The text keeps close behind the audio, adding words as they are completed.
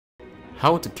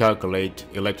How to calculate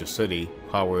electricity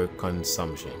power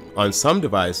consumption. On some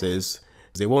devices,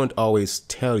 they won't always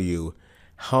tell you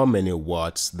how many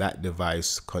watts that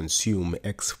device consumes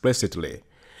explicitly.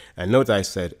 And note I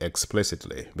said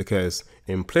explicitly because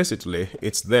implicitly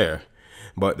it's there,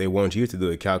 but they want you to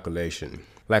do a calculation.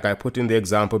 Like I put in the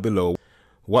example below,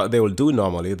 what they will do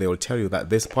normally, they will tell you that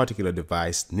this particular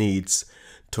device needs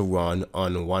to run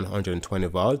on 120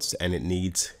 volts and it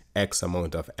needs X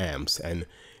amount of amps. And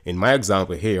in my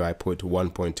example here, I put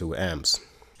 1.2 amps.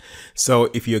 So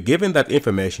if you're given that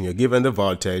information, you're given the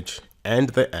voltage and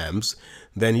the amps,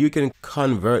 then you can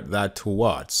convert that to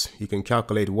watts. You can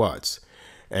calculate watts.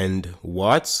 And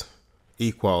watts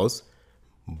equals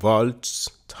volts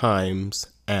times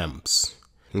amps.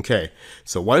 Okay,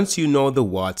 so once you know the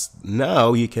watts,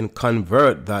 now you can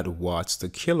convert that watts to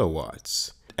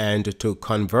kilowatts. And to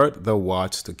convert the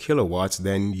watts to kilowatts,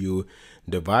 then you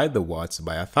divide the watts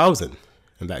by 1,000,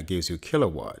 and that gives you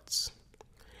kilowatts.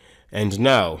 And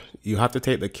now you have to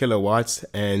take the kilowatts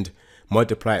and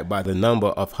multiply it by the number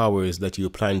of hours that you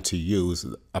plan to use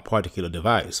a particular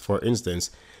device. For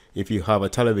instance, if you have a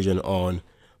television on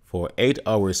for 8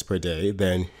 hours per day,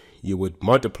 then you would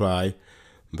multiply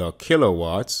the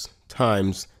kilowatts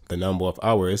times the number of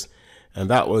hours, and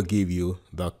that will give you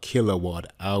the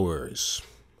kilowatt hours.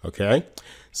 Okay,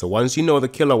 so once you know the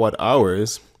kilowatt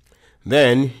hours,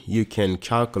 then you can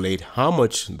calculate how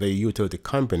much the utility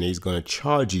company is going to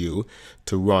charge you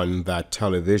to run that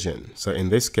television. So in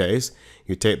this case,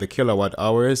 you take the kilowatt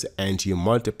hours and you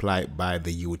multiply it by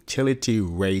the utility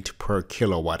rate per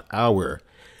kilowatt hour,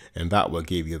 and that will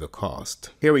give you the cost.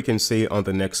 Here we can see on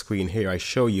the next screen here, I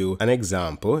show you an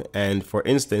example. And for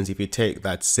instance, if you take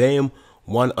that same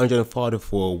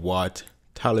 144 watt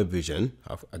television,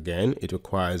 again, it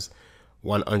requires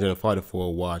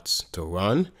 144 watts to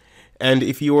run. And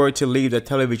if you were to leave the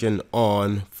television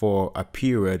on for a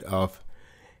period of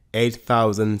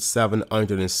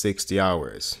 8,760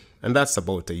 hours, and that's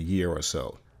about a year or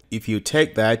so. If you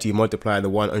take that, you multiply the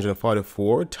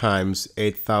 144 times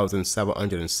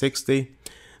 8,760,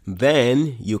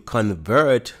 then you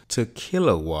convert to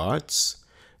kilowatts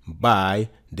by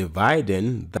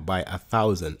dividing by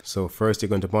 1,000. So first you're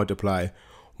going to multiply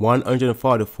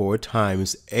 144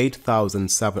 times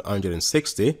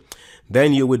 8,760,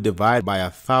 then you would divide by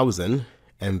 1,000,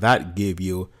 and that give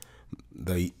you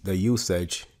the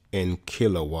usage in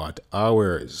kilowatt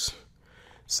hours.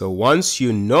 So once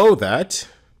you know that,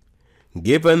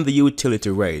 given the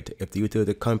utility rate, if the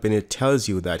utility company tells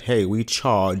you that, hey, we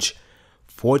charge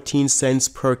 14 cents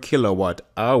per kilowatt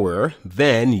hour,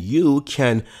 then you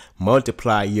can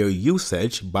multiply your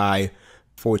usage by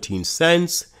 14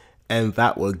 cents, and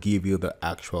that will give you the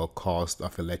actual cost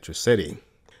of electricity.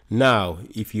 Now,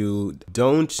 if you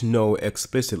don't know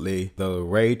explicitly the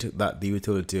rate that the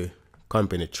utility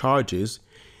company charges,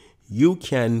 you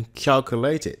can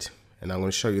calculate it. And I'm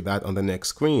going to show you that on the next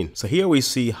screen. So here we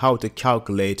see how to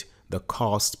calculate the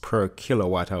cost per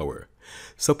kilowatt hour.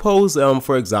 Suppose,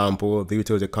 for example, the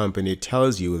utility company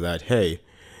tells you that, hey,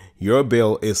 your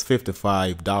bill is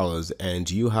 $55 and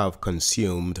you have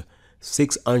consumed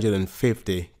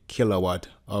 650 kilowatt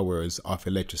hours of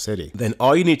electricity. Then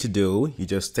all you need to do, you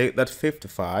just take that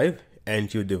 55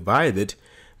 and you divide it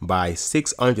by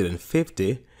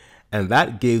 650, and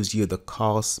that gives you the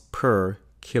cost per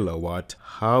kilowatt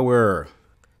hour.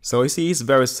 So you see, it's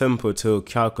very simple to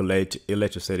calculate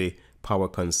electricity power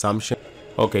consumption.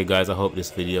 Okay guys, I hope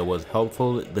this video was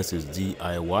helpful. This is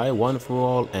DIY One for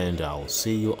All, and I'll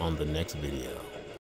see you on the next video.